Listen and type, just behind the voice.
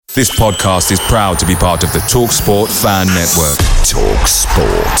This podcast is proud to be part of the TalkSport Fan Network.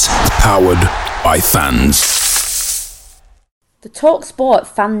 TalkSport. Powered by fans. The TalkSport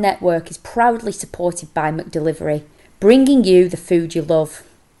Fan Network is proudly supported by McDelivery, bringing you the food you love.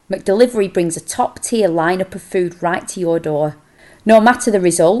 McDelivery brings a top-tier lineup of food right to your door. No matter the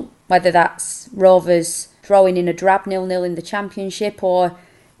result, whether that's Rovers throwing in a drab 0-0 in the Championship or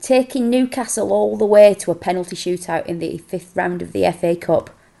taking Newcastle all the way to a penalty shootout in the 5th round of the FA Cup,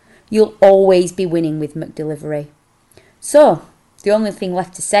 you'll always be winning with McDelivery. So, the only thing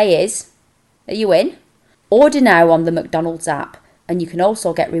left to say is, are you in? Order now on the McDonald's app, and you can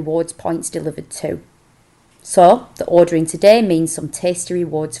also get rewards points delivered too. So, the ordering today means some tasty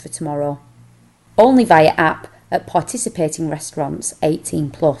rewards for tomorrow. Only via app at participating restaurants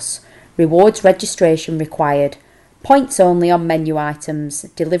 18+. Rewards registration required. Points only on menu items.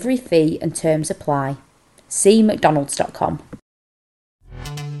 Delivery fee and terms apply. See mcdonalds.com.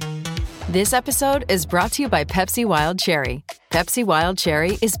 This episode is brought to you by Pepsi Wild Cherry. Pepsi Wild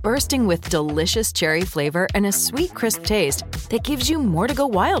Cherry is bursting with delicious cherry flavor and a sweet, crisp taste that gives you more to go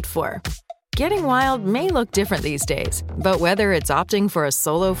wild for. Getting wild may look different these days, but whether it's opting for a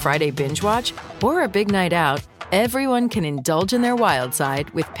solo Friday binge watch or a big night out, everyone can indulge in their wild side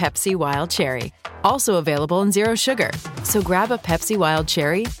with Pepsi Wild Cherry. Also available in Zero Sugar. So grab a Pepsi Wild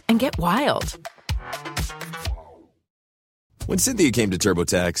Cherry and get wild. When Cynthia came to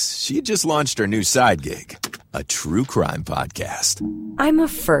TurboTax, she had just launched her new side gig, a true crime podcast. I'm a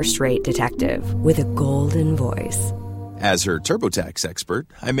first-rate detective with a golden voice. As her TurboTax expert,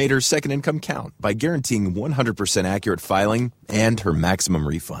 I made her second income count by guaranteeing 100% accurate filing and her maximum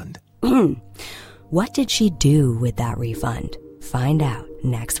refund. What did she do with that refund? Find out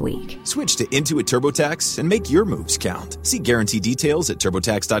next week. Switch to Intuit TurboTax and make your moves count. See guarantee details at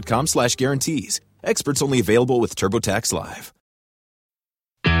turbotax.com/guarantees. Experts only available with TurboTax Live.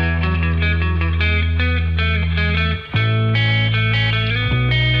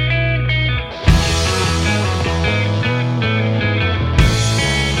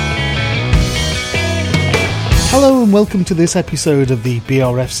 Hello and welcome to this episode of the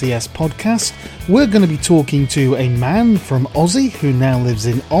BRFCS podcast. We're going to be talking to a man from Ossy who now lives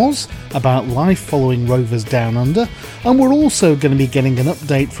in Oz about life following Rovers Down Under, and we're also going to be getting an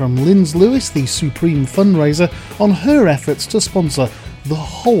update from Linz Lewis, the Supreme fundraiser, on her efforts to sponsor the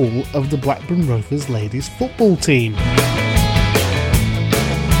whole of the Blackburn Rovers ladies football team.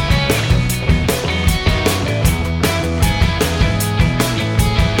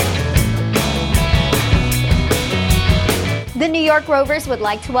 The New York Rovers would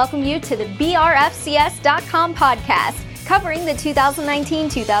like to welcome you to the BRFCS.com podcast, covering the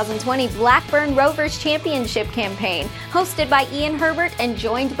 2019-2020 Blackburn Rovers Championship campaign, hosted by Ian Herbert and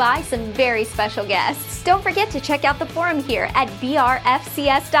joined by some very special guests. Don't forget to check out the forum here at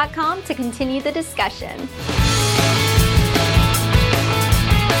BRFCS.com to continue the discussion.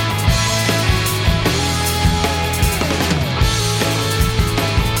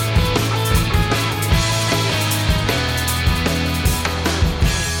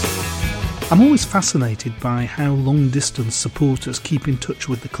 I'm always fascinated by how long-distance supporters keep in touch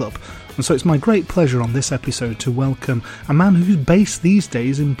with the club, and so it's my great pleasure on this episode to welcome a man who's based these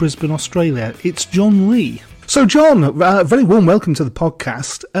days in Brisbane, Australia. It's John Lee. So John, very warm welcome to the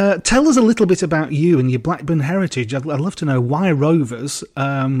podcast. Tell us a little bit about you and your Blackburn heritage. I'd love to know why Rovers,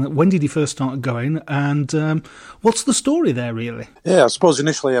 when did you first start going, and what's the story there really? Yeah, I suppose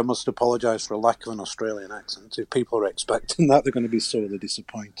initially I must apologise for a lack of an Australian accent. If people are expecting that, they're going to be sorely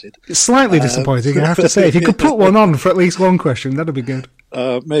disappointed. It's slightly disappointing, I have to say. If you could put one on for at least one question, that'd be good.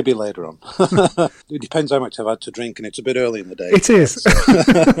 Maybe later on. It depends how much I've had to drink, and it's a bit early in the day. It is.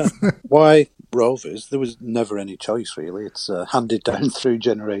 Why Rovers? There was never any choice, really. It's handed down through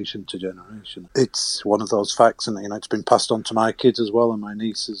generation to generation. It's one of those facts, and it's been passed on to my kids as well, and my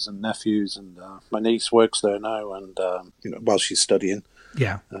nieces and nephews, and my niece works there now, and while she's studying.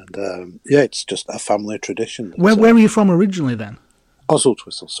 Yeah. And it's just a family tradition. Where are you from originally then?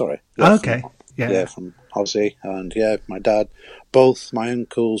 Oswaldtwistle, sorry. Yeah, okay. Yeah, from Ossy, and my dad, both my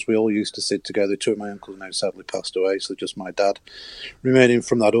uncles, we all used to sit together. Two of my uncles now sadly passed away, so just my dad remaining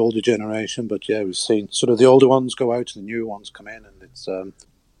from that older generation. But we've seen sort of the older ones go out and the newer ones come in, and it's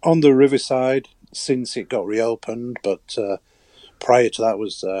on the riverside since it got reopened, but prior to that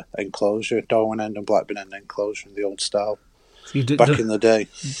was enclosure, Darwin End and Blackburn End enclosure in the old style. Back in the day.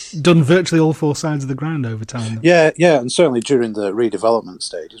 Done virtually all four sides of the ground over time. Yeah, and certainly during the redevelopment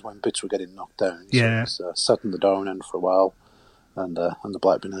stages when bits were getting knocked down. Yeah. So it was sat in the Darwin End for a while. and the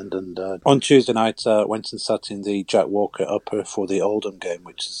Blackburn end. And on Tuesday night, went and sat in the Jack Walker upper for the Oldham game,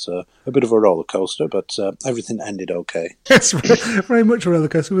 which is a bit of a roller coaster, but everything ended okay. It's very much a roller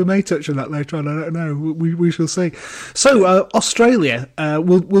coaster. We may touch on that later on. I don't know. We shall see. So Australia,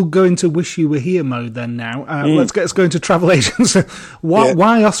 we'll go into wish you were here mode then. Now let's go into travel agents.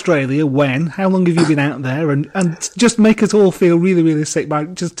 Why Australia? When? How long have you been out there? And just make us all feel really, really sick by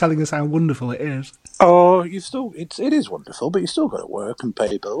just telling us how wonderful it is. Oh, it is wonderful, but you still got to work and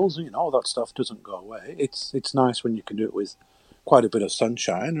pay bills. All that stuff doesn't go away. It's nice when you can do it with quite a bit of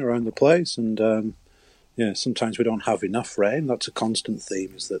sunshine around the place, and sometimes we don't have enough rain. That's a constant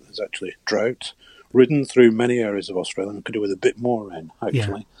theme, is that there's actually drought ridden through many areas of Australia, and could do with a bit more rain,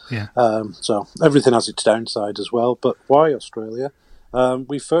 actually. Yeah. So everything has its downside as well. But why Australia?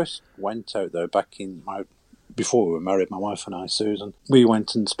 We first went out there before we were married, my wife and I, Susan. We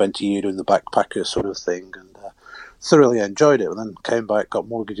went and spent a year doing the backpacker sort of thing, and thoroughly enjoyed it. And then came back, got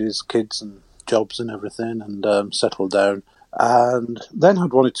mortgages, kids and jobs and everything, and settled down. And then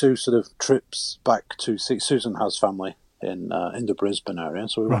had one or two sort of trips back to see. Susan has family in the Brisbane area,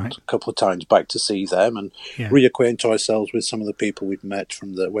 so we went a couple of times back to see them and reacquaint ourselves with some of the people we'd met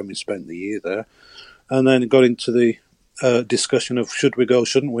from when we spent the year there. And then got into the discussion of should we go,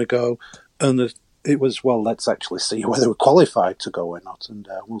 shouldn't we go, and it was, well, let's actually see whether we're qualified to go or not, and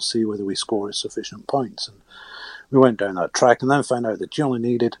we'll see whether we score sufficient points. And we went down that track and then found out that you only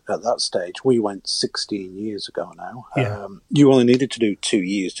needed, at that stage, we went 16 years ago now, you only needed to do 2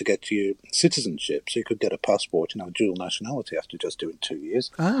 years to get to your citizenship, so you could get a passport and have dual nationality after just doing 2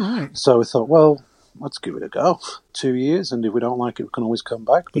 years. Oh, right. So we thought, well, let's give it a go. 2 years, and if we don't like it, we can always come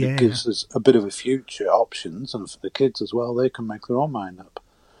back, but it gives us a bit of a future options, and for the kids as well, they can make their own mind up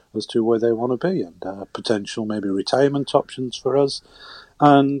as to where they want to be, and potential maybe retirement options for us.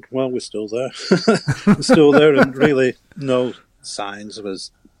 And, well, we're still there. We're still there, and really no signs of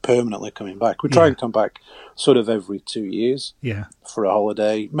us permanently coming back. We try and come back sort of every 2 years for a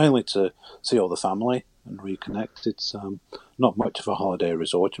holiday, mainly to see all the family and reconnect. It's not much of a holiday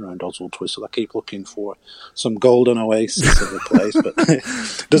resort around Oswald Twistle. I keep looking for some golden oasis of a place, but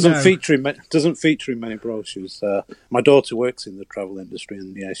it doesn't feature in many brochures. My daughter works in the travel industry,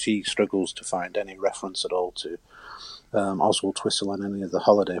 and she struggles to find any reference at all to Oswald Twistle and any of the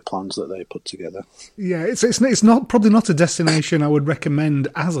holiday plans that they put together. Yeah, it's not probably not a destination I would recommend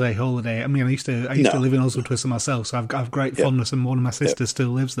as a holiday. I mean, I used to live in Oswald Twistle myself, so I've great fondness, and one of my sisters still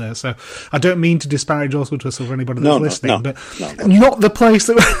lives there. So I don't mean to disparage Oswald Twistle for anybody that's listening, but not the place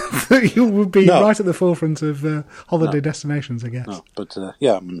that you would be right at the forefront of holiday destinations, I guess. No, but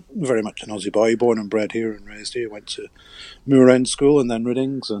I'm very much an Aussie boy, born and bred here and raised here. Went to Moor End School and then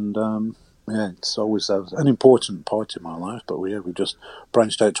Riddings, and it's always an important part in my life, but we just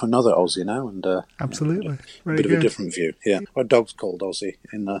branched out to another Aussie now, and absolutely, a bit of a different view. Yeah, our dog's called Ossy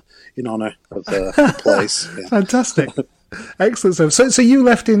in honour of the place. Yeah. Fantastic, excellent. So you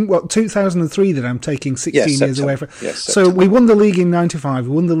left in 2003? Then I'm taking 16 years away from. Yes, so we won the league in '95.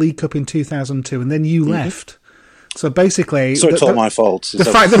 We won the League Cup in 2002, and then you left. So basically... So it's all my fault. The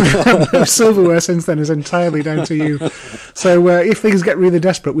fact that we have no silverware since then is entirely down to you. So if things get really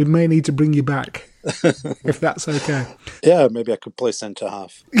desperate, we may need to bring you back, if that's okay. Yeah, maybe I could play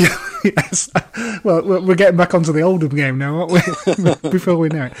centre-half. Yes. Well, we're getting back onto the Oldham game now, aren't we? Before we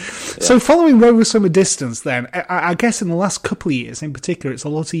know it. Yeah. So following Rovers from a distance then, I guess in the last couple of years in particular, it's a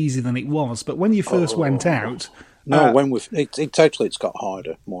lot easier than it was. But when you first went out... No, it's got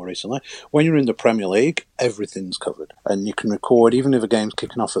harder more recently. When you're in the Premier League, everything's covered, and you can record even if a game's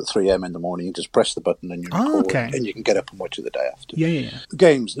kicking off at 3 a.m. in the morning. You just press the button and you record, and you can get up and watch it the day after. Yeah. The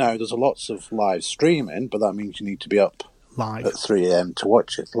games now, there's lots of live streaming, but that means you need to be up live at 3 a.m. to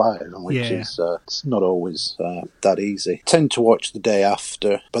watch it live, which is it's not always that easy. I tend to watch the day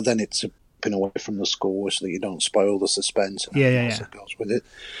after, but then it's away from the score so that you don't spoil the suspense and that goes with it.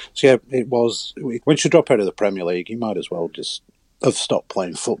 So it was, once you drop out of the Premier League, you might as well just have stopped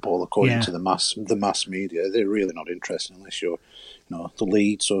playing football according to the mass media. They're really not interested unless you're the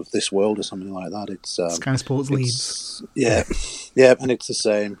Leeds of this world or something like that. It's Sky Sports Leeds. Yeah, and it's the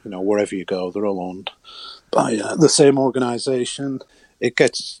same, wherever you go, they're all owned by the same organisation. It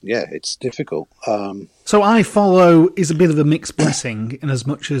gets, it's difficult. So I Follow is a bit of a mixed blessing in as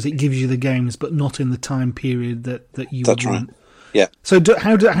much as it gives you the games, but not in the time period that you That's want. Right. Yeah. So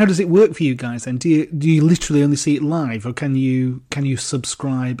how does it work for you guys then? Do you literally only see it live, or can you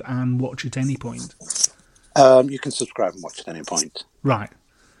subscribe and watch at any point? You can subscribe and watch at any point. Right.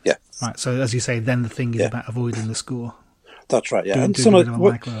 Yeah. Right. So as you say, then the thing is about avoiding the score. That's right. Yeah.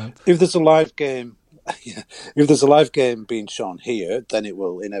 If there's a live game if there's a live game being shown here, then it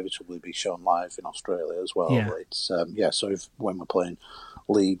will inevitably be shown live in Australia as well. Yeah. It's so when we're playing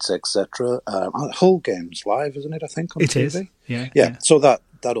Leeds, etc., Hull game's live, isn't it? I think on it TV. Is. Yeah. Yeah. So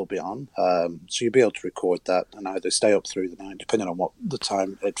that'll be on. So you'll be able to record that and either stay up through the night, depending on what the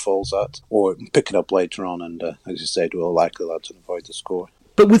time it falls at, or pick it up later on. And as you said, we'll likely lads and avoid the score.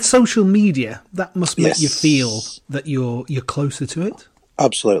 But with social media, that must make you feel that you're closer to it.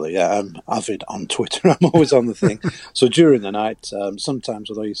 Absolutely, yeah. I'm avid on Twitter. I'm always on the thing. So during the night,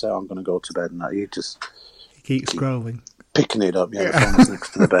 sometimes, although you say, I'm going to go to bed, and you just keep scrolling. Picking it up. Yeah, the phone's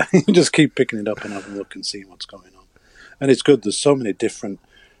next to the bed. You just keep picking it up and having a look and seeing what's going on. And it's good. There's so many different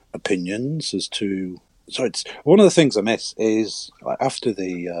opinions as to... So it's one of the things I miss is after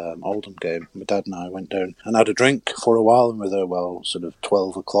the Oldham game, my dad and I went down and had a drink for a while, and we were there, sort of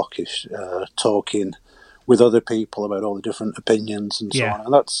 12 o'clock-ish, talking with other people about all the different opinions and so on.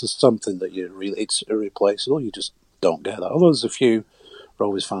 And that's just something that it's irreplaceable. You just don't get that. Although there's a few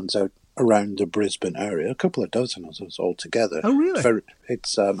Rovers fans out around the Brisbane area, a couple of dozen of us all together. Oh, really?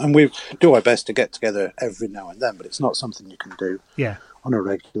 And we do our best to get together every now and then, but it's not something you can do on a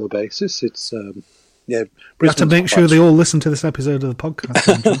regular basis. It's... you have to make sure they all listen to this episode of the podcast.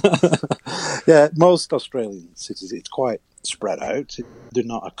 Yeah, most Australian cities, it's quite spread out. They're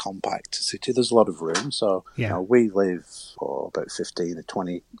not a compact city. There's a lot of room. So we live about 15 or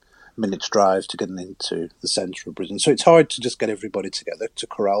 20 minutes drive to getting into the centre of Brisbane. So it's hard to just get everybody together to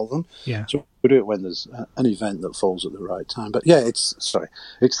corral them. Yeah. So we do it when there's an event that falls at the right time. But it's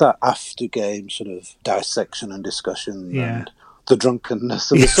that after game sort of dissection and discussion and the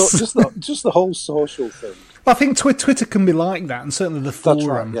drunkenness and just the whole social thing. Well, I think Twitter can be like that, and certainly the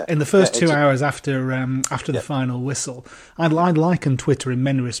forum. In the first 2 hours after the final whistle, I'd liken Twitter in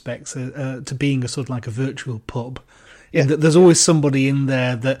many respects to being a sort of like a virtual pub. In that there's always somebody in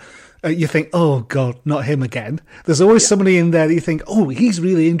there that you think, oh God, not him again. There's always somebody in there that you think, oh, he's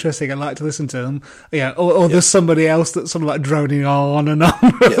really interesting, I'd like to listen to him. Or there's somebody else that's sort of like droning on and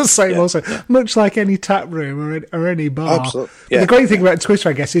on. Same also, much like any tap room or any bar. Absolutely. But the great thing about Twitter,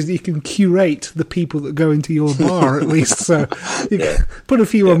 I guess, is that you can curate the people that go into your bar at least. So you can put a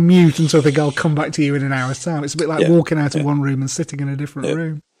few on mute and sort of think, I'll come back to you in an hour's time. It's a bit like walking out of one room and sitting in a different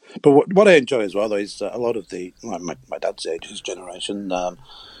room. But what I enjoy as well, though, is a lot of my dad's age, his generation,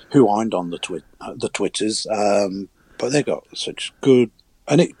 who aren't on the Twitters, but they got such good,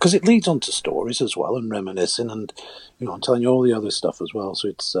 and because it leads on to stories as well, and reminiscing, and I'm telling you all the other stuff as well. So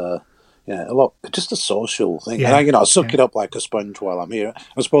it's a lot, just a social thing. And I suck it up like a sponge while I'm here.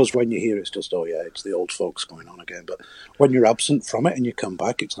 I suppose when you're here, it's just it's the old folks going on again. But when you're absent from it and you come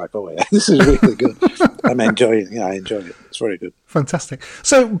back, it's like, this is really good. I'm enjoying it. I enjoy it. It's very good. Fantastic.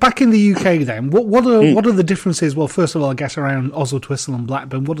 So back in the UK then, what are the differences? Well, first of all, I guess around Oswald-Twistle and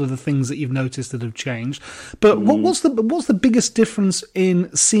Blackburn, what are the things that you've noticed that have changed? But what's the biggest difference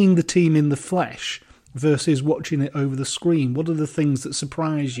in seeing the team in the flesh versus watching it over the screen? What are the things that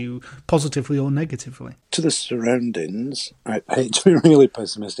surprise you positively or negatively? To the surroundings, I hate to be really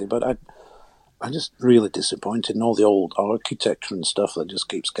pessimistic, but I'm just really disappointed in all the old architecture and stuff that just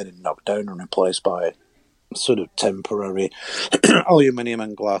keeps getting knocked down and replaced by sort of temporary aluminium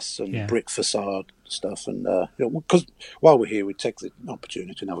and glass and brick facade stuff. And because while we're here, we take the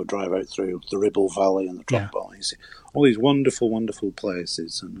opportunity and have a drive out through the Ribble Valley and the Drop Valley. You see all these wonderful, wonderful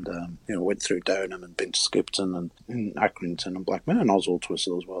places. And went through Downham and been to Skipton and Accrington and Blackburn and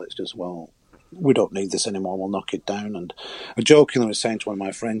Oswald-Twistle as well. It's just, we don't need this anymore, we'll knock it down. And I jokingly was saying to one of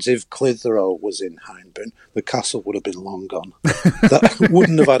my friends, if Clitheroe was in Hindburn, the castle would have been long gone. That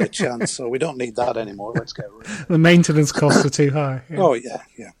wouldn't have had a chance, so we don't need that anymore. Let's get rid of it. The maintenance costs are too high. Oh,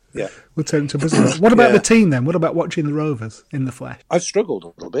 yeah. We'll turn to Brisbane. What about the team then? What about watching the Rovers in the flesh? I've struggled a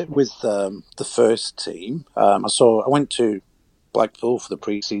little bit with the first team. I went to Blackpool for the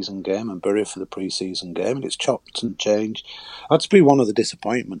pre-season game and Bury for the pre-season game, and it's chopped and changed. That's been one of the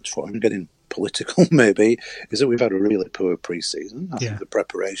disappointments for him, getting political maybe, is that we've had a really poor pre-season. I think the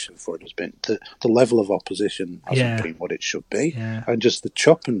preparation for it has been, the level of opposition hasn't been what it should be, and just the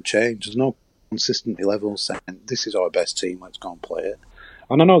chop and change. There's no consistent level saying, this is our best team, let's go and play it.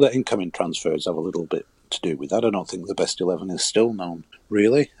 And I know that incoming transfers have a little bit to do with that. I don't think the best 11 is still known,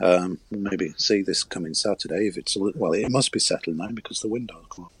 really. Maybe see this coming Saturday if it's it must be settled now because the window's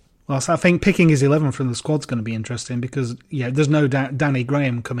closed. Well, so I think picking his 11 from the squad's going to be interesting because, there's no doubt Danny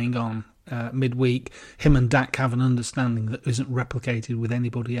Graham coming on midweek. Him and Dak have an understanding that isn't replicated with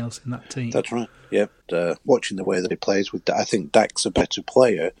anybody else in that team. That's right, yeah. Watching the way that he plays with I think Dak's a better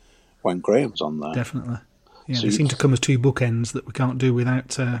player when Graham's on there. Definitely. Yeah, so they seem to come as two bookends that we can't do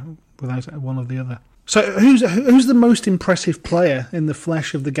without one or the other. So who's the most impressive player in the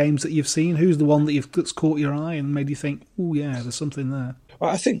flesh of the games that you've seen? Who's the one that's caught your eye and made you think, oh yeah, there's something there? Well,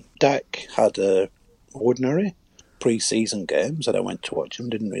 I think Dak had ordinary pre-season games that I went to watch him,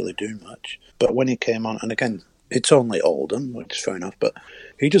 didn't really do much. But when he came on, and again, it's only Oldham, which is fair enough, but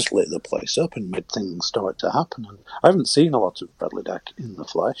he just lit the place up and made things start to happen. And I haven't seen a lot of Bradley Dak in the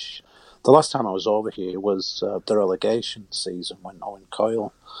flesh. The last time I was over here was the relegation season when Owen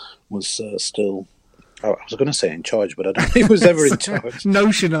Coyle was still... I was going to say in charge, but I don't think he was ever in charge.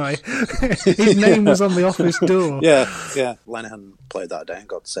 Notion I. His name was on the office door. Yeah. Lenihan played that day and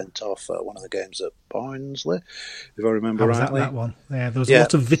got sent off one of the games at Barnsley, if I remember rightly. That one? Yeah, there was a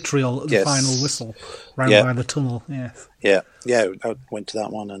lot of vitriol at the final whistle round by the tunnel. Yes. Yeah. I went to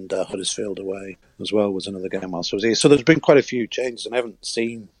that one, and Huddersfield away as well was another game whilst I was here. So there's been quite a few changes, and I haven't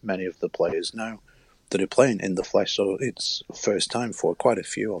seen many of the players now that are playing in the flesh. So it's first time for quite a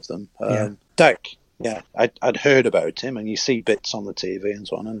few of them. Dak. Yeah, I'd heard about him, and you see bits on the TV and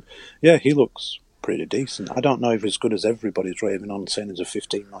so on, and yeah, he looks pretty decent. I don't know if he's as good as everybody's raving on, saying he's a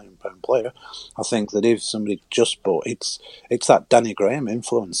 £15 million player. I think that if somebody just bought, it's that Danny Graham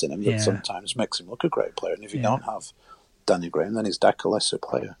influence in him that sometimes makes him look a great player, and if you don't have Danny Graham, then he's Dak a lesser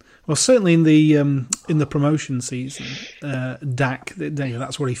player. Well, certainly in the promotion season, Dak,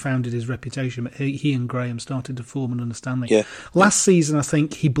 that's where he founded his reputation. But he and Graham started to form an understanding. Yeah. Last season, I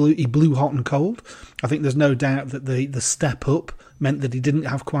think he blew hot and cold. I think there's no doubt that the step up meant that he didn't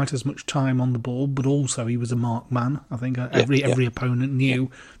have quite as much time on the ball, but also he was a marked man. I think every opponent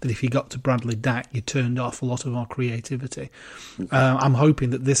knew that if you got to Bradley Dak, you turned off a lot of our creativity. I'm hoping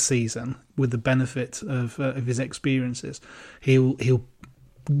that this season, with the benefit of his experiences, he'll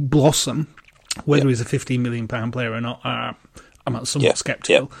blossom. Whether he's a £15 million player or not, I'm somewhat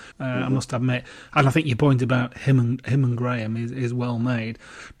sceptical. I must admit. And I think your point about him and Graham is well made.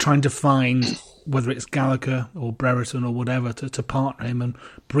 Trying to find whether it's Gallagher or Brereton or whatever to partner him and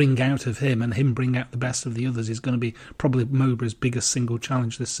bring out of him, and him bring out the best of the others, is going to be probably Mowbray's biggest single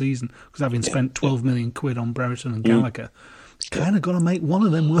challenge this season. Because having spent 12 million quid on Brereton and Gallagher, it's kind of got to make one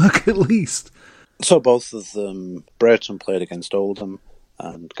of them work at least. So both of them, Brereton played against Oldham,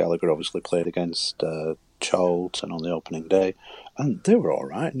 and Gallagher obviously played against Charlton on the opening day, and they were all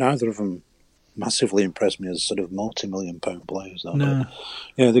right. Neither of them massively impressed me as sort of multi-million-pound players, though. No.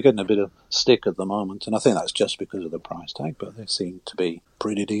 But, they're getting a bit of stick at the moment, and I think that's just because of the price tag, but they seem to be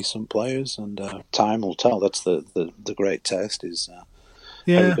pretty decent players, and time will tell. That's the great test, is how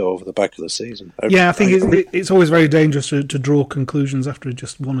you go over the back of the season. I think it's always very dangerous to draw conclusions after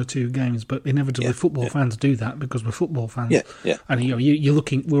just one or two games, but inevitably football fans do that because we're football fans. And you're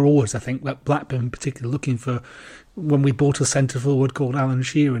looking. We're always, I think, Blackburn in particular, looking for. When we bought a centre forward called Alan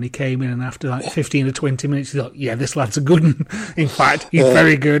Shearer, and he came in, and after 15 or 20 minutes, he's like, this lad's a good one. In fact, he's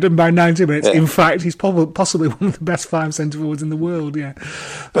very good. And by 90 minutes, in fact, he's possibly one of the best 5 centre forwards in the world. Yeah.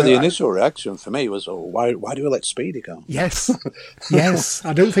 But the initial reaction for me was, why do we let Speedy go? Yes.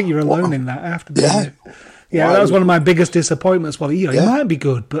 I don't think you're alone in that. I have to be honest. Yeah, that was one of my biggest disappointments. Well, he might be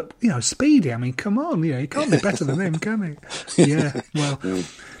good, but Speedy. I mean, come on, he can't be better than him, can he? Yeah. Well,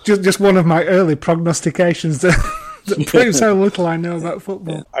 just one of my early prognostications that proves how little I know about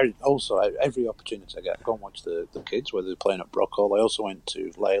football. I also, every opportunity I get, I go and watch the kids, whether they're playing at Brockhall. I also went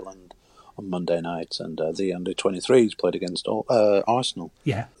to Leyland on Monday night, and the under-23s played against Arsenal.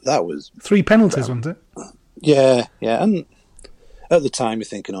 Yeah, that was 3 penalties, wasn't it? Yeah, and at the time you're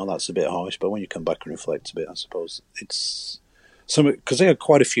thinking, that's a bit harsh, but when you come back and reflect a bit, I suppose it's because they had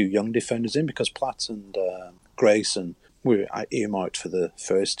quite a few young defenders in, because Platt and Grayson were earmarked for the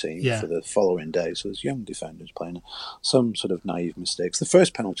first team for the following day, so there's young defenders playing. Some sort of naive mistakes. The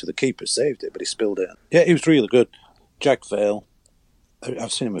first penalty, the keeper saved it, but he spilled it. Yeah, he was really good. Jack Vale,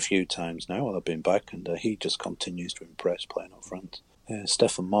 I've seen him a few times now while I've been back, and he just continues to impress playing up front.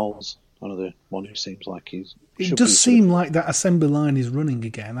 Stefan Moles, another one who seems like he's... It does seem like that assembly line is running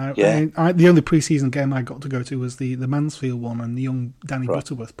again. The only pre-season game I got to go to was the Mansfield one, and the young Danny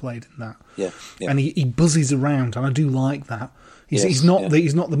Butterworth played in that. Yeah. And he buzzes around, and I do like that. He's not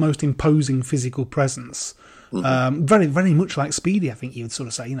the most imposing physical presence. Mm-hmm. Very, very much like Speedy, I think you would sort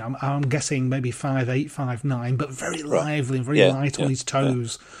of say. I'm guessing maybe 5'8", 5'9", but very lively and very light on his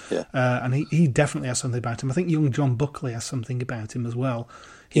toes. And he definitely has something about him. I think young John Buckley has something about him as well.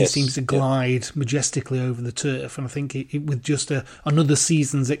 He seems to glide majestically over the turf, and I think with just another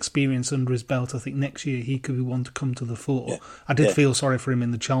season's experience under his belt, I think next year he could be one to come to the fore. I did feel sorry for him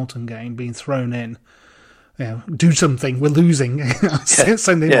in the Charlton game, being thrown in. Do something, we're losing.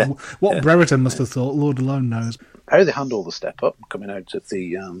 What Brereton must have thought, Lord alone knows. How they handle the step up coming out of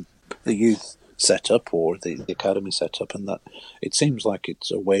the youth setup or the academy setup, and that it seems like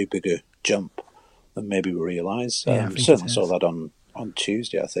it's a way bigger jump maybe we realise. Yeah, I think certainly it saw is. that on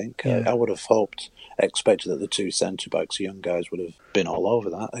Tuesday, I think. Yeah. I would have expected that the two centre-backs, young guys, would have been all over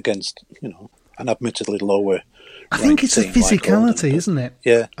that against, an admittedly lower. I think it's a physicality, like isn't it?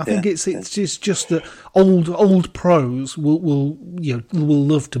 Yeah. I think it's just that old pros will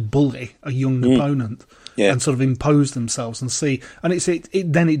love to bully a young opponent and sort of impose themselves and see. And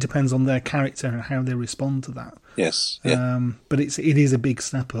then it depends on their character and how they respond to that. Yes. Yeah. But it is a big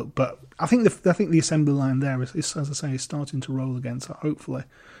step up. But I think the assembly line there is, as I say, is starting to roll again. So hopefully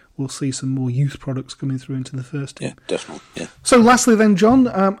we'll see some more youth products coming through into the first team. Yeah, definitely. Yeah. So lastly then,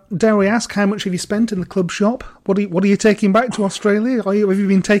 John, dare we ask, how much have you spent in the club shop? What are you taking back to Australia? Have you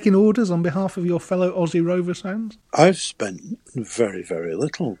been taking orders on behalf of your fellow Aussie Rovers fans? I've spent very, very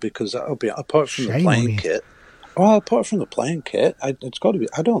little because apart from the playing kit. Well, apart from the playing kit, it's got to be.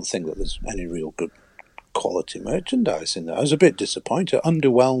 I don't think that there's any real good quality merchandise in there. I was a bit disappointed,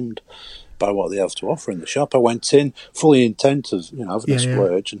 underwhelmed by what they have to offer in the shop. I went in fully intent of having a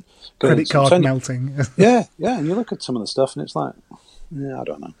splurge and credit card melting. yeah, and you look at some of the stuff and it's like, I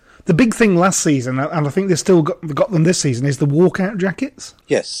don't know. The big thing last season, and I think they still got them this season, is the walkout jackets.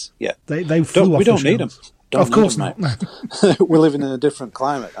 Yes, yeah. They flew off. We don't need them. Of course not. We're living in a different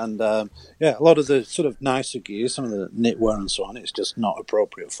climate, and a lot of the sort of nicer gear, some of the knitwear and so on, it's just not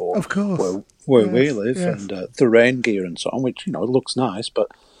appropriate for of course where we live, and the rain gear and so on, which it looks nice, but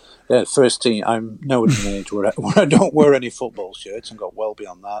first team. I'm now at an age where I don't wear any football shirts and got well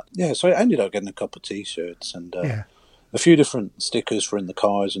beyond that. Yeah, so I ended up getting a couple of t-shirts and a few different stickers for in the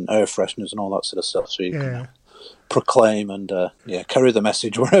cars and air fresheners and all that sort of stuff, so you can proclaim and carry the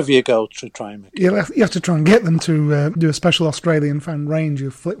message wherever you go to try and make it. You have to try and get them to do a special Australian fan range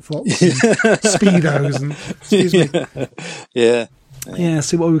of flip-flops and Speedos and excuse me. Yeah,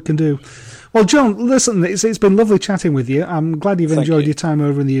 see what we can do. Well, John, listen, it's been lovely chatting with you. I'm glad you've enjoyed your time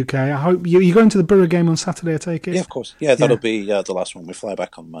over in the UK. I hope you're going to the Borough game on Saturday, I take it? Yeah, of course. Yeah, that'll be the last one. We fly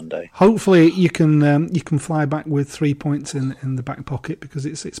back on Monday. Hopefully you can fly back with 3 points in the back pocket, because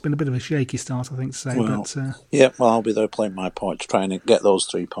it's been a bit of a shaky start, I think to say. Well, but I'll be there playing my part to try and get those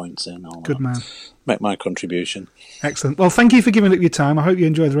 3 points in. Good man. Make my contribution. Excellent. Well, thank you for giving up your time. I hope you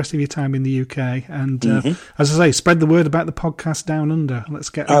enjoy the rest of your time in the UK. And as I say, spread the word about the podcast down under. Let's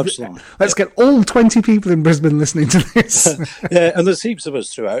get all 20 people in Brisbane listening to this. And there's heaps of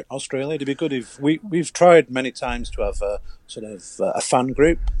us throughout Australia. It'd be good if we've tried many times to have a sort of a fan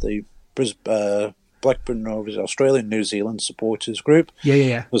group, the Blackburn Rovers Australian New Zealand supporters group.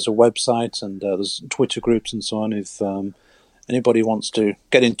 Yeah. There's a website and there's Twitter groups and so on. If anybody wants to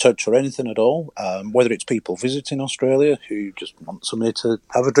get in touch or anything at all, whether it's people visiting Australia who just want somebody to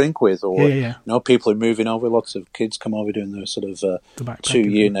have a drink with, or people who are moving over, lots of kids come over doing their sort of 2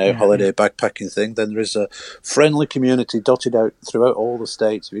 year now holiday backpacking thing, then there is a friendly community dotted out throughout all the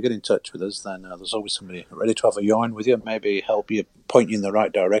states. If you get in touch with us, then there's always somebody ready to have a yarn with you, maybe help you, point you in the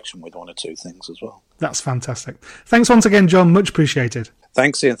right direction with one or two things as well. That's fantastic. Thanks once again, John. Much appreciated.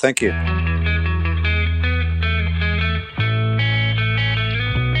 Thanks, Ian. Thank you.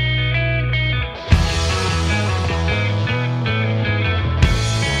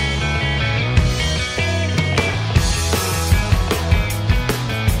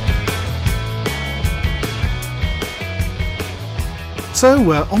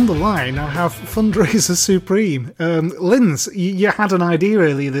 So, on the line, I have Fundraiser Supreme. Linz, you had an idea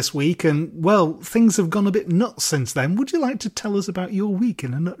earlier this week, and, well, things have gone a bit nuts since then. Would you like to tell us about your week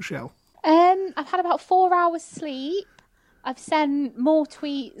in a nutshell? I've had about 4 hours sleep. I've sent more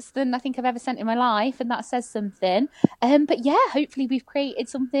tweets than I think I've ever sent in my life, and that says something. But yeah, hopefully we've created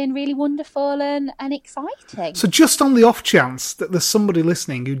something really wonderful and exciting. So just on the off chance that there's somebody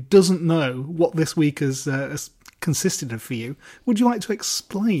listening who doesn't know what this week has consisted of for you, would you like to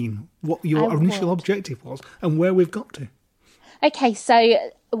explain what your initial objective was and where we've got to? Okay,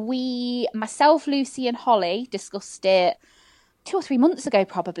 so myself, Lucy and Holly discussed it 2 or 3 months ago,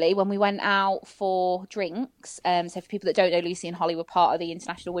 probably, when we went out for drinks. So for people that don't know, Lucy and Holly were part of the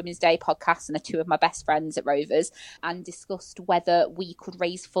International Women's Day podcast and are two of my best friends at Rovers, and discussed whether we could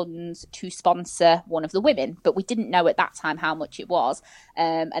raise funds to sponsor one of the women. But we didn't know at that time how much it was.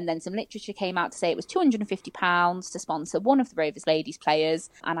 And then some literature came out to say it was £250 to sponsor one of the Rovers ladies players.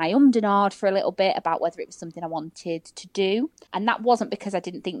 And I ummed and ahed for a little bit about whether it was something I wanted to do. And that wasn't because I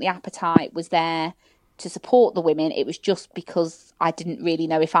didn't think the appetite was there to support the women. It was just because I didn't really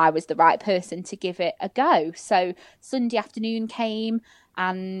know if I was the right person to give it a go. So Sunday afternoon came,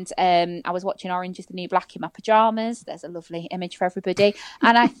 and I was watching Orange is the New Black in my pajamas. There's a lovely image for everybody.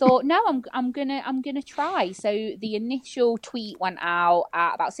 And I thought, no, I'm gonna try. So the initial tweet went out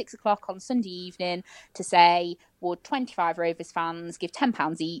at about 6:00 on Sunday evening to say, would 25 Rovers fans give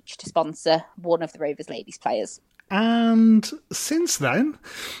 £10 each to sponsor one of the Rovers ladies players? And since then,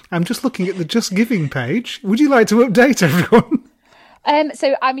 I'm just looking at the Just Giving page. Would you like to update everyone?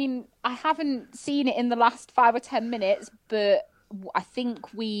 So, I mean, I haven't seen it in the last 5 or 10 minutes, but I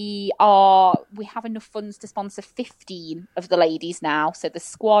think we have enough funds to sponsor 15 of the ladies now. So the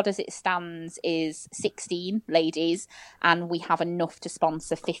squad as it stands is 16 ladies, and we have enough to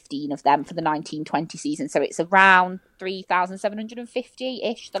sponsor 15 of them for the 1920 season. So it's around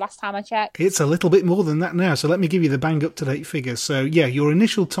 3,750-ish the last time I checked. It's a little bit more than that now, so let me give you the bang up-to-date figure. So, yeah, your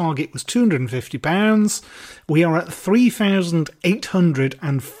initial target was £250. We are at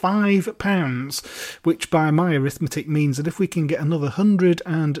 £3,805, which by my arithmetic means that if we can get another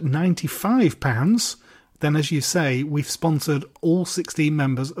 £195, then, as you say, we've sponsored all 16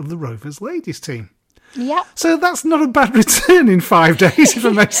 members of the Rovers ladies team. Yeah. So that's not a bad return in 5 days, if I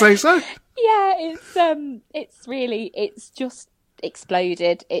may say so. Yeah, it's just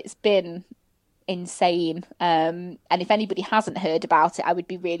exploded. It's been insane. And if anybody hasn't heard about it, I would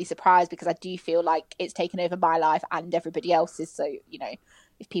be really surprised, because I do feel like it's taken over my life and everybody else's. So, you know,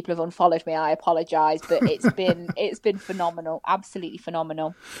 if people have unfollowed me, I apologise, but it's been phenomenal, absolutely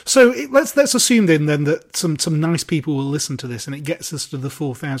phenomenal. So let's assume then that some nice people will listen to this and it gets us to the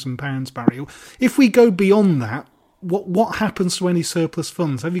 £4,000 barrier. If we go beyond that, what happens to any surplus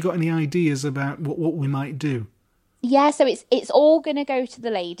funds? Have you got any ideas about what we might do? Yeah, so it's all going to go to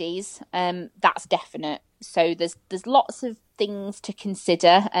the ladies. That's definite. So there's lots of things to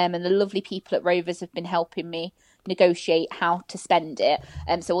consider, and the lovely people at Rovers have been helping me negotiate how to spend it.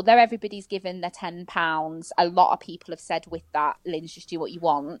 So although everybody's given their £10, a lot of people have said with that, Lynn's, just do what you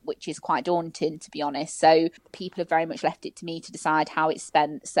want, which is quite daunting, to be honest. So people have very much left it to me to decide how it's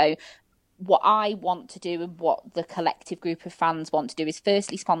spent. So what I want to do and what the collective group of fans want to do is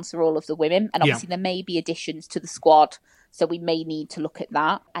firstly sponsor all of the women. And obviously there may be additions to the squad, so we may need to look at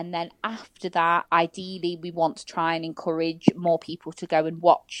that. And then after that, ideally, we want to try and encourage more people to go and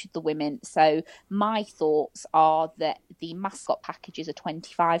watch the women. So my thoughts are that the mascot packages are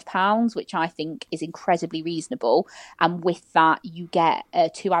 £25, which I think is incredibly reasonable. And with that, you get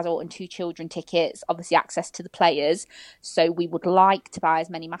 2 adult and 2 children tickets, obviously access to the players. So we would like to buy as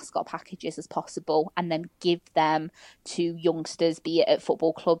many mascot packages as possible and then give them to youngsters, be it at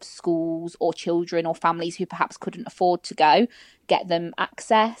football clubs, schools, or children or families who perhaps couldn't afford to go, get them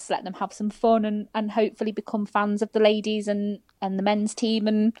access, let them have some fun, and hopefully become fans of the ladies and the men's team,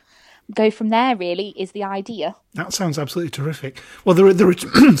 and go from there, really, is the idea. That sounds absolutely terrific. Well, there are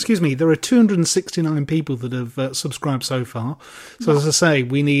excuse me, there are 269 people that have subscribed so far. So as I say,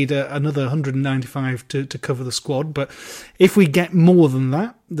 we need another 195 to cover the squad. But if we get more than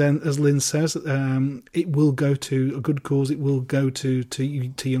that, then, as Lynn says, it will go to a good cause. It will go to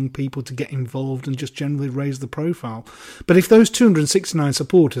young people to get involved and just generally raise the profile. But if those 269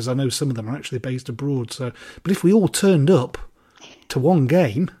 supporters, I know some of them are actually based abroad, but if we all turned up to one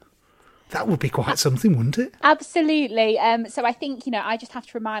game, that would be quite something, wouldn't it? Absolutely. So I think, I just have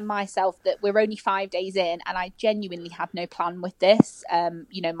to remind myself that we're only 5 days in, and I genuinely had no plan with this.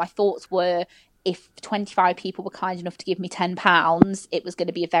 My thoughts were, if 25 people were kind enough to give me £10, it was going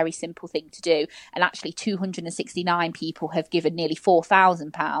to be a very simple thing to do. And actually 269 people have given nearly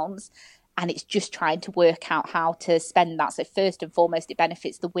 £4,000. And it's just trying to work out how to spend that. So first and foremost, it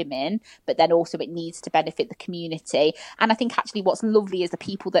benefits the women, but then also it needs to benefit the community. And I think actually what's lovely is the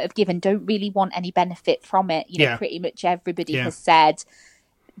people that have given don't really want any benefit from it. Pretty much everybody has said,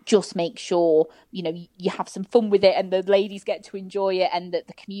 just make sure, you have some fun with it and the ladies get to enjoy it and that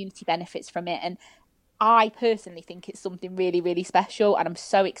the community benefits from it. And I personally think it's something really, really special, and I'm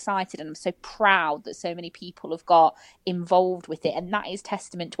so excited and I'm so proud that so many people have got involved with it, and that is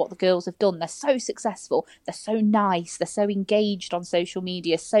testament to what the girls have done. They're so successful, they're so nice, they're so engaged on social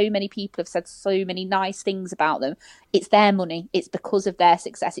media. So many people have said so many nice things about them. It's their money, it's because of their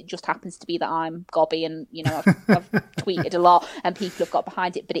success. It just happens to be that I'm gobby and, I've tweeted a lot and people have got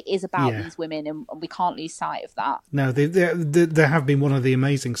behind it, but it is about these women, and we can't lose sight of that. No, they have been one of the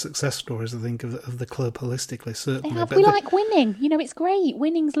amazing success stories, I think, of the club holistically, certainly. They have. We like winning. It's great.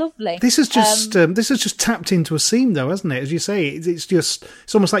 Winning's lovely. This has just tapped into a seam, though, hasn't it? As you say, it's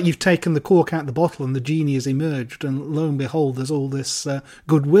almost like you've taken the cork out of the bottle and the genie has emerged, and lo and behold, there's all this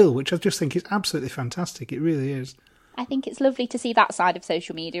goodwill, which I just think is absolutely fantastic. It really is. I think it's lovely to see that side of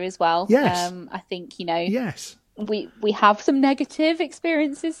social media as well. Yes. I think, Yes. we have some negative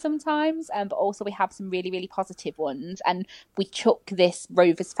experiences sometimes, but also we have some really, really positive ones. And we chuck this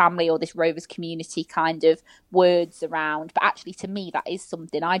Rovers family or this Rovers community kind of words around. But actually, to me, that is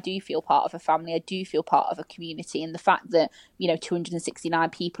something. I do feel part of a family. I do feel part of a community. And the fact that, 269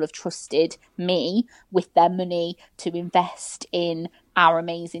 people have trusted me with their money to invest in our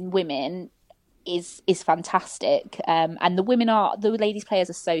amazing women is fantastic, and the ladies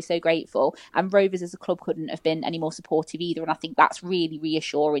players are so grateful, and Rovers as a club couldn't have been any more supportive either, and I think that's really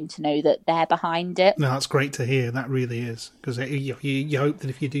reassuring to know that they're behind it. No, that's great to hear. That really is, because you hope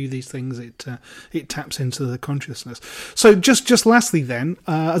that if you do these things, it taps into the consciousness. So just lastly then,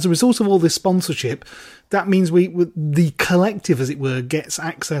 as a result of all this sponsorship, that means the collective, as it were, gets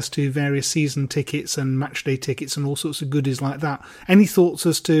access to various season tickets and match day tickets and all sorts of goodies like that. Any thoughts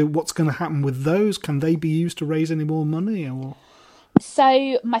as to what's going to happen with those? Can they be used to raise any more money? Or?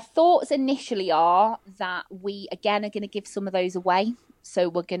 So my thoughts initially are that we, again, are going to give some of those away. So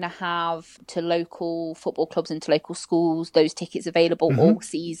we're going to have to local football clubs and to local schools those tickets available all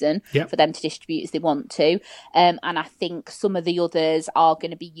season for them to distribute as they want to. And I think some of the others are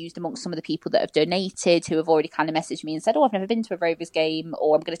going to be used amongst some of the people that have donated, who have already kind of messaged me and said, I've never been to a Rovers game,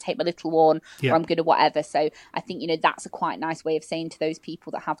 or I'm going to take my little one, or I'm going to whatever. So I think, that's a quite nice way of saying to those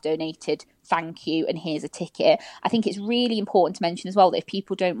people that have donated, thank you, and here's a ticket. I think it's really important to mention as well that if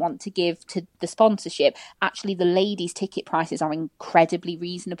people don't want to give to the sponsorship, actually the ladies' ticket prices are incredibly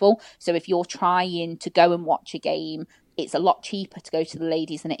reasonable. So if you're trying to go and watch a game, it's a lot cheaper to go to the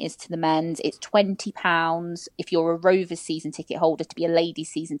ladies than it is to the men's. It's £20 if you're a Rovers season ticket holder to be a ladies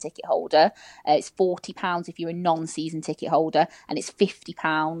season ticket holder. It's £40 if you're a non-season ticket holder, and it's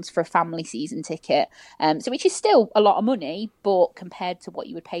 £50 for a family season ticket. So which is still a lot of money, but compared to what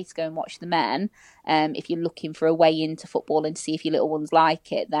you would pay to go and watch the men, if you're looking for a way into football and to see if your little ones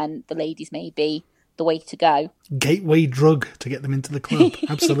like it, then the ladies may be the way to go. Gateway drug to get them into the club.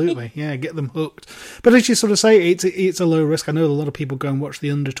 Absolutely. Yeah, get them hooked. But as you sort of say, it's a low risk. I know a lot of people go and watch the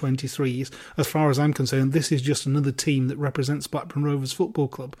under-23s. As far as I'm concerned, this is just another team that represents Blackburn Rovers Football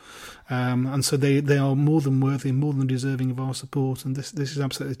Club. And so they are more than worthy, more than deserving of our support, and this is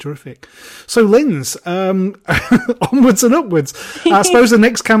absolutely terrific. So, Linz, onwards and upwards. I suppose the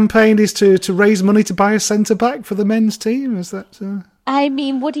next campaign is to raise money to buy a centre-back for the men's team. Is that... I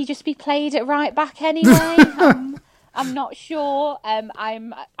mean, would he just be played at right back anyway? I'm not sure. I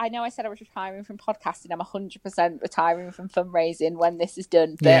know I said I was retiring from podcasting. I'm 100% retiring from fundraising when this is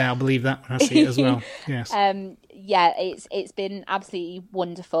done. But, yeah, I believe that when I see it as well. Yes. Yeah, it's been absolutely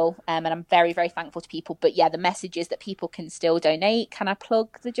wonderful, and I'm very, very thankful to people. But yeah, the message is that people can still donate. Can I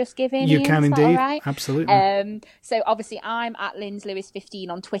plug the Just Giving? You can indeed. All right? Absolutely. So obviously I'm at LindsLewis15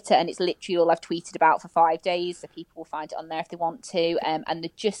 on Twitter, and it's literally all I've tweeted about for 5 days. So people will find it on there if they want to. And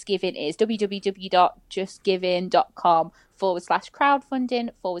the Just Giving is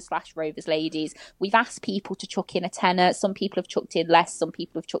www.justgiving.com/crowdfunding/Rovers Ladies. We've asked people to chuck in a tenner. Some people have chucked in less. Some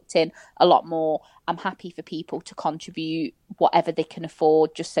people have chucked in a lot more. I'm happy for people to contribute whatever they can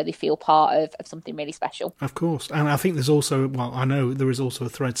afford, just so they feel part of something really special. Of course. And I think there's also, I know there is also a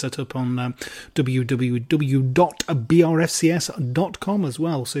thread set up on www.brfcs.com as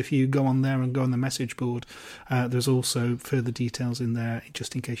well. So if you go on there and go on the message board, there's also further details in there,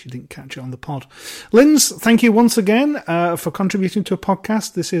 just in case you didn't catch it on the pod. Linz, thank you once again for contributing to a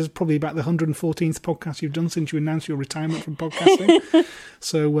podcast. This is probably about the 114th podcast you've done since you announced your retirement from podcasting.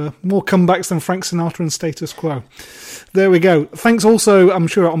 So more comebacks than Frank Sinatra and Status Quo. There we go. Thanks also, I'm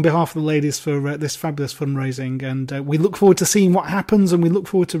sure, on behalf of the ladies for this fabulous fundraising, and we look forward to seeing what happens, and we look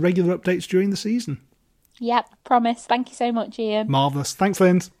forward to regular updates during the season. Yep, promise. Thank you so much, Ian. Marvellous. Thanks,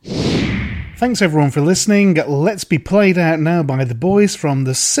 Linz. Thanks everyone for listening. Let's be played out now by the boys from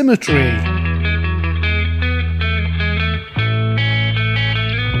The Symmetry.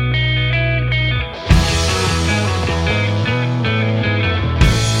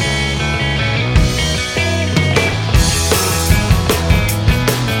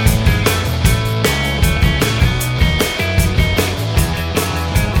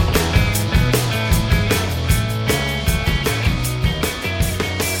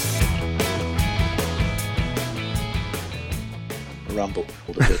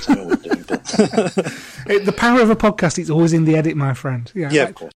 The power of a podcast, it's always in the edit, my friend. Yeah,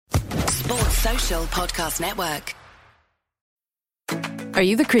 of course. Sports Social Podcast Network. Are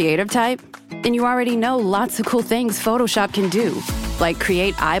you the creative type? Then you already know lots of cool things Photoshop can do, like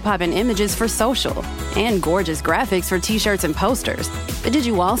create eye-popping images for social and gorgeous graphics for t-shirts and posters. But did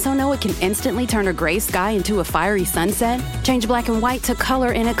you also know it can instantly turn a gray sky into a fiery sunset? Change black and white to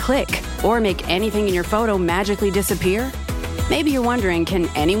color in a click? or make anything in your photo magically disappear? Maybe you're wondering, can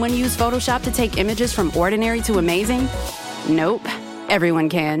anyone use Photoshop to take images from ordinary to amazing? Nope, everyone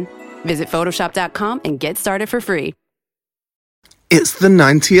can. Visit Photoshop.com and get started for free. It's the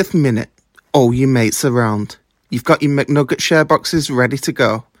 90th minute. All your mates around. You've got your McNugget share boxes ready to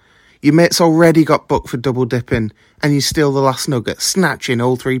go. Your mate's already got booked for double dipping, and you steal the last nugget, snatching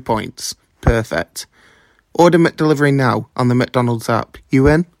all 3 points. Perfect. Order McDelivery now on the McDonald's app. You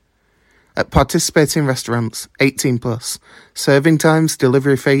in? At participating restaurants, 18 plus. Serving times,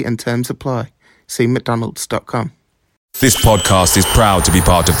 delivery fee and terms apply. See mcdonalds.com. This podcast is proud to be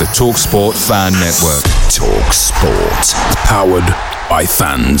part of the TalkSport Fan Network. TalkSport. Powered by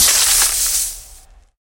fans.